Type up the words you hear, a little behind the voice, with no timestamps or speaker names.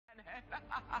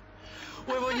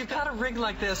Well, when you've got a ring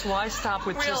like this, why stop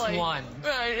with just one?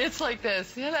 Right, it's like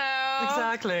this. Hello.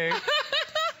 Exactly.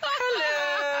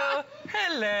 Hello.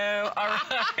 Hello. All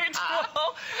right.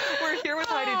 Well, we're here with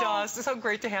Heidi Daus. It's so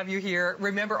great to have you here.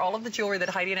 Remember, all of the jewelry that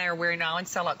Heidi and I are wearing now in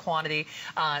sellout quantity.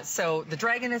 So the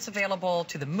dragon is available.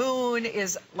 To the moon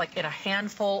is like in a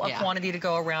handful of quantity to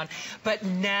go around. But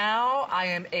now I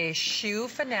am a shoe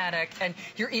fanatic, and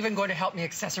you're even going to help me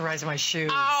accessorize my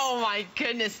shoes. Oh my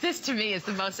goodness, this to me is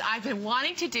the most. I've been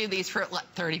wanting to do these for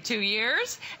 32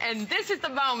 years, and this is the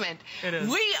moment. It is.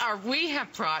 We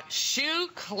have brought shoe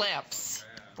clips.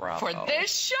 Bravo. For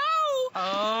this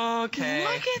show. Okay.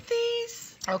 Look at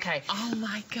these. Okay. Oh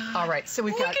my God. All right. So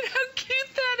we've got. Look at how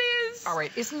cute that is. All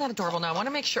right. Isn't that adorable? Now I want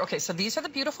to make sure. Okay. So these are the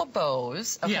beautiful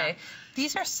bows. Okay. Yeah.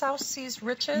 These are South Seas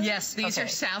Riches. Yes, these are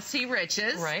South Sea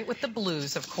Riches. Right. With the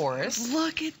blues, of course.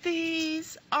 Look at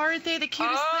these. Aren't they the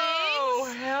cutest things?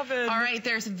 Oh, heaven. All right.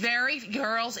 There's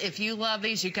girls, if you love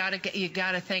these, you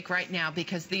gotta think right now,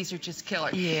 because these are just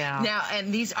killer. Yeah. Now,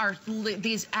 and these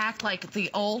act like the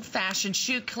old-fashioned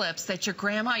shoe clips that your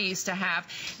grandma used to have.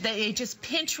 They just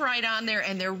pinch right on there,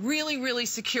 and they're really, really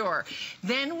secure.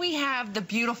 Then we have the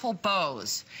beautiful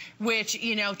bows, which,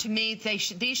 you know, to me,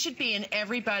 these should be in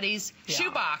everybody's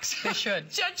shoebox. They should.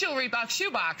 Jewelry box,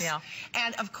 shoebox. Yeah.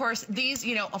 And of course, these,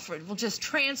 you know, will just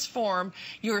transform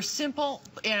your simple,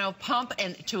 you know, pump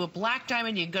to a black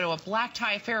diamond. You can go to a black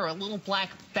tie affair or a little black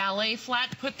ballet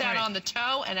flat, put that on the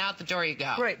toe, and out the door you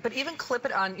go. Right, but even clip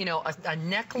it on, you know, a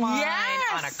neckline,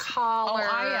 on a collar. Oh,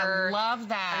 I love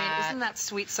that. I mean, isn't that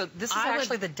sweet? So this is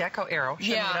actually the Deco Arrow.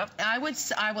 Show me it up.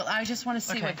 I just want to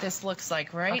see what this looks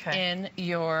like right in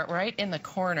the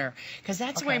corner, because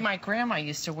that's the way my grandma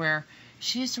used to wear.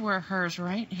 She used to wear hers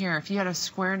right here. If you had a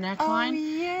square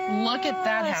neckline, look at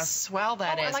that, how swell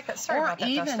that is. I like that. Sorry about that,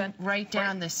 even Dustin. right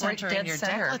down the center in your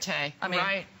décolleté. I mean,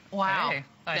 wow. Hey,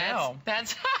 I know.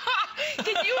 That's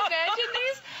can you imagine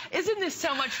these? Isn't this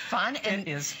so much fun? And it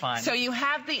is fun. So you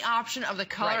have the option of the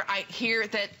color. I hear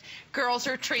that girls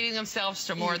are treating themselves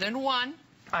to more than one.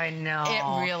 I know.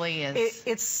 It really is.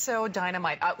 It's so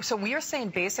dynamite. So we are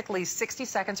saying basically 60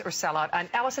 seconds or sell out. And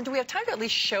Allison, do we have time to at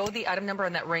least show the item number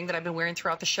on that ring that I've been wearing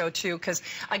throughout the show too? Because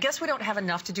I guess we don't have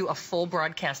enough to do a full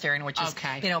broadcast airing, which is,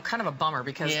 you know, kind of a bummer,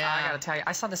 because I got to tell you,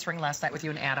 I saw this ring last night with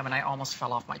you and Adam, and I almost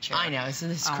fell off my chair. I know. This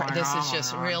is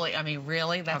just really, I mean,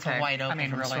 really, that's a wide open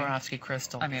from Swarovski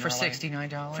crystal. I mean, for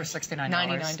 $69. For $69.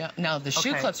 $99. No, the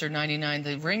shoe clips are $99.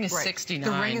 The ring is $69.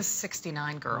 The ring is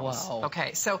 $69, girls. Whoa.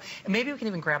 Okay, so maybe we can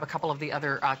even grab a couple of the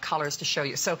other colors to show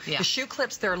you. So the shoe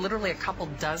clips, there are literally a couple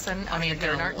dozen. I mean,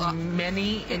 there aren't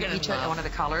many in each one of the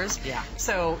colors. Yeah.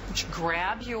 So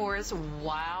grab yours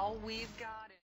while we've got...